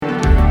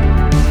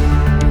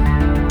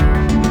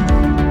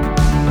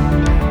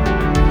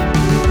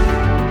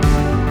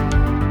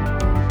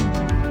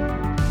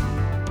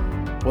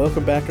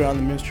Welcome back around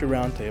the Ministry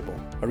Roundtable,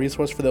 a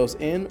resource for those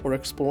in or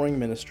exploring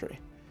ministry.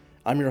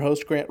 I'm your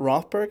host, Grant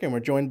Rothberg, and we're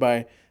joined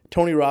by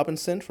Tony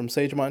Robinson from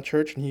Sagemont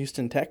Church in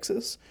Houston,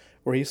 Texas,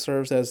 where he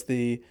serves as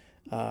the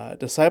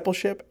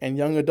Discipleship and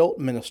Young Adult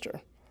Minister.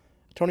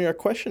 Tony, our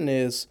question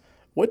is,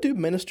 what do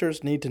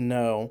ministers need to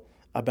know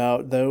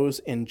about those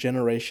in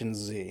Generation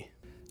Z?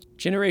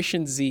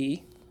 Generation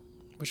Z,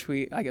 which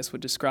I guess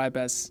would describe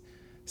as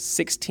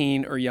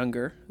 16 or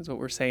younger, is what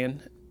we're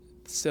saying.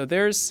 So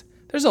there's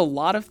a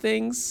lot of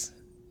things,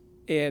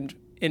 and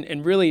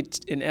really,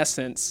 in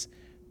essence,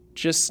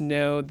 just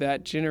know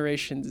that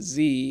Generation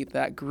Z,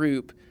 that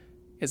group,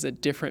 is a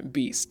different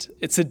beast.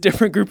 It's a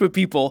different group of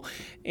people,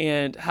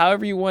 and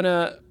however you want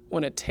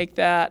to take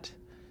that,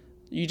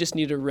 you just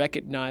need to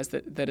recognize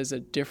that is a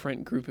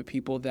different group of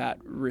people that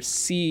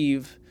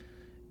receive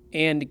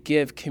and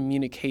give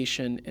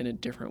communication in a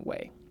different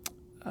way.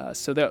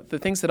 So the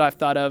things that I've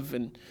thought of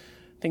and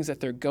things that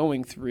they're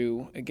going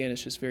through, again,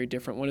 it's just very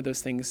different. One of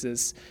those things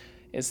is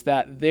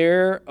that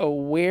their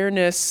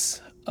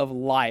awareness of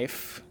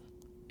life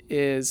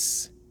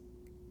is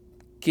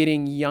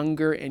getting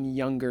younger and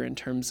younger in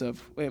terms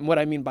of, and what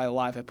I mean by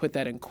life, I put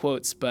that in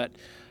quotes, but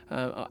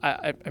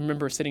I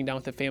remember sitting down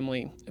with a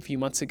family a few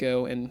months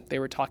ago, and they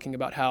were talking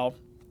about how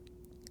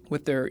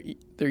with their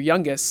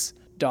youngest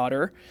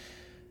daughter,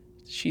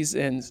 she's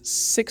in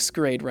 6th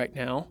grade right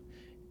now,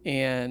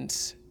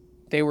 and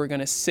they were going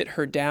to sit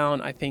her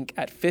down, I think,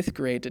 at 5th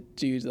grade to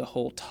do the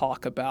whole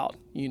talk about,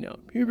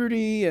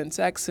 puberty and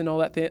sex and all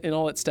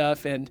that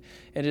stuff. And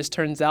it just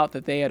turns out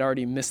that they had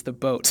already missed the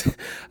boat.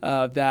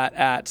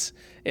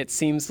 It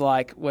seems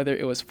like whether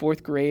it was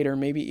 4th grade or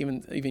maybe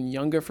even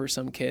younger for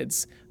some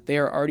kids, they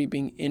are already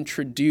being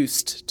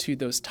introduced to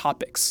those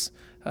topics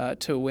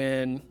to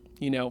when,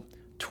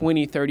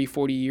 20, 30,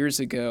 40 years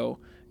ago,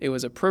 it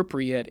was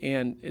appropriate,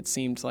 and it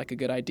seemed like a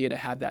good idea to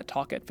have that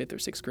talk at 5th or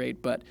 6th grade,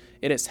 but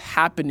it is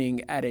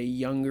happening at a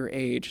younger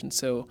age. And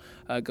so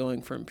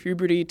going from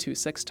puberty to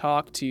sex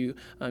talk to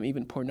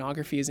even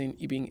pornography is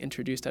being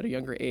introduced at a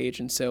younger age.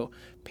 And so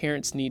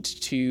parents need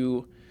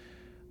to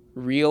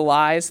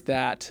realize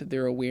that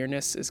their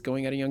awareness is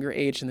going at a younger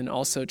age, and then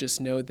also just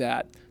know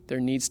that there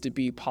needs to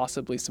be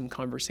possibly some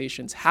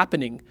conversations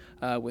happening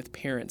with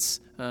parents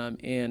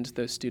and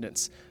those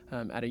students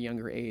at a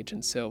younger age.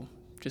 And so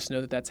just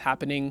know that that's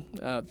happening.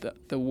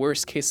 The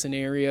worst case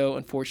scenario,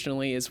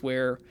 unfortunately, is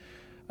where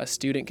a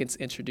student gets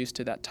introduced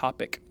to that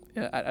topic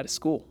at a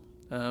school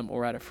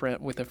or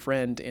with a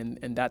friend,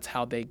 and that's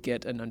how they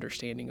get an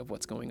understanding of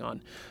what's going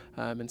on.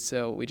 And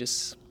so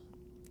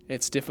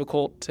it's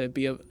difficult to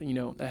be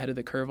ahead of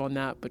the curve on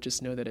that, but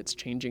just know that it's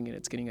changing and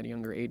it's getting at a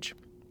younger age.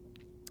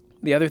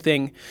 The other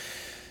thing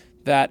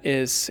that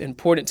is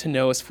important to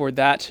know is for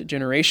that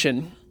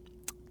generation,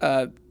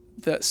 the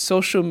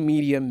social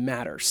media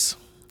matters.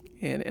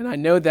 And I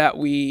know that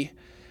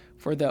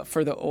for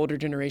the older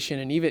generation,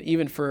 and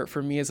even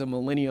for me as a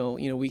millennial,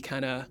 we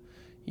kind of,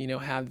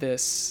 have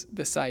this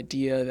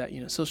idea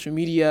that, social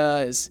media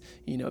is,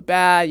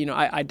 bad.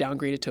 I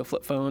downgraded to a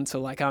flip phone. So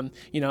like I'm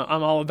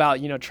all about,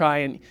 try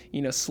and,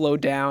 slow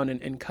down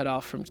and cut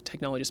off from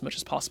technology as much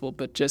as possible.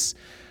 But just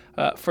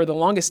for the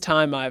longest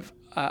time,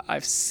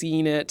 I've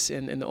seen it,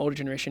 and the older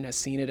generation has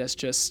seen it as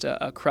just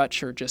a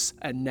crutch or just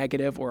a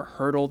negative or a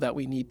hurdle that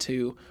we need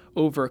to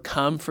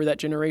overcome for that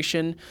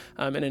generation.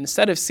 And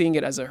instead of seeing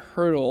it as a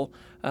hurdle,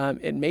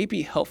 it may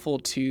be helpful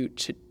to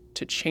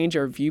change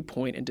our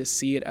viewpoint and to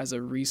see it as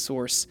a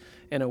resource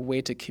and a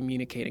way to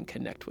communicate and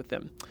connect with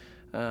them.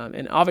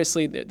 And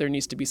obviously, there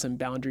needs to be some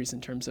boundaries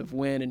in terms of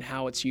when and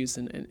how it's used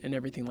and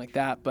everything like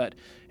that. But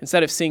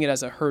instead of seeing it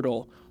as a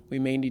hurdle, we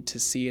may need to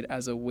see it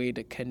as a way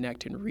to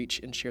connect and reach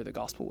and share the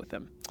gospel with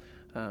them,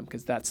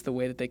 because that's the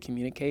way that they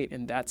communicate,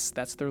 and that's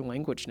their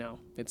language now.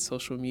 It's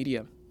social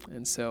media,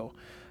 and so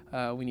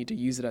we need to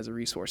use it as a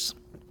resource.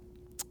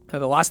 Now,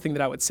 the last thing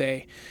that I would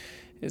say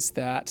is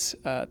that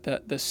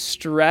the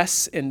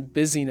stress and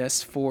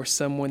busyness for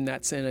someone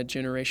that's in a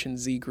Generation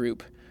Z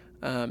group,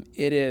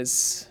 it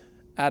is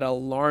at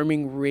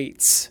alarming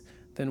rates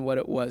than what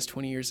it was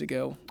 20 years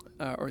ago,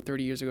 or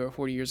 30 years ago, or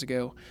 40 years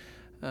ago.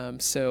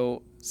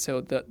 So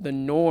the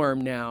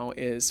norm now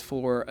is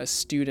for a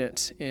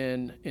student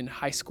in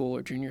high school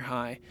or junior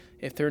high,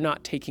 if they're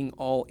not taking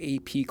all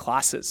AP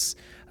classes,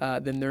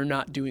 then they're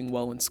not doing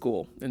well in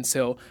school. And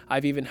so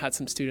I've even had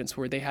some students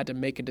where they had to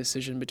make a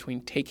decision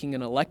between taking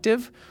an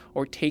elective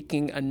or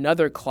taking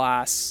another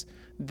class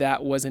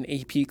that was an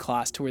AP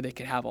class to where they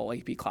could have all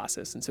AP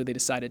classes. And so they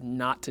decided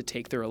not to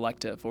take their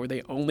elective, or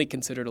they only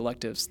considered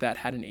electives that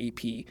had an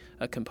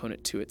AP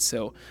component to it.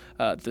 So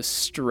the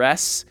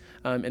stress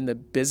and the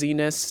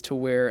busyness to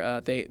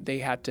where they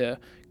had to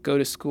go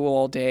to school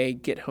all day,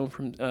 get home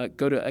from,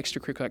 go to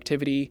extracurricular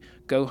activity,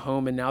 go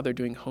home, and now they're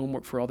doing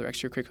homework for all their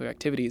extracurricular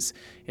activities.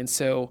 And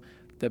so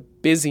the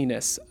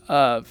busyness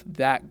of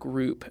that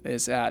group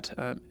is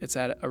it's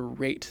at a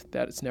rate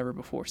that it's never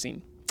before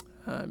seen.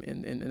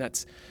 And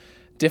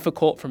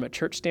difficult from a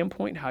church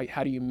standpoint.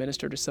 How do you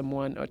minister to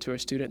someone or to a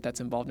student that's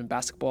involved in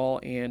basketball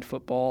and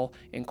football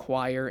and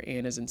choir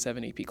and is in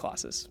 7 AP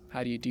classes?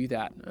 How do you do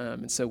that?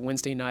 And so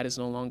Wednesday night is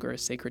no longer a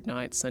sacred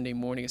night. Sunday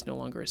morning is no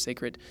longer a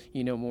sacred,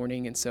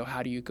 morning. And so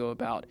how do you go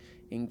about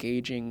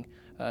engaging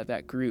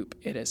that group?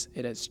 It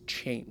has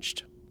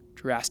changed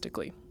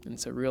drastically. And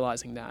so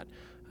realizing that,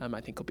 I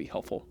think will be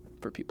helpful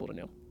for people to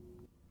know.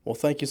 Well,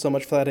 thank you so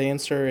much for that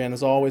answer. And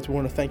as always, we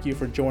want to thank you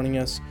for joining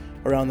us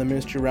around the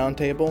Ministry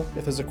Roundtable.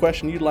 If there's a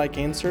question you'd like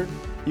answered,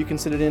 you can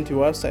send it in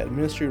to us at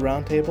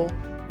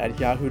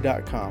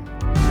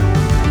ministryroundtable@yahoo.com.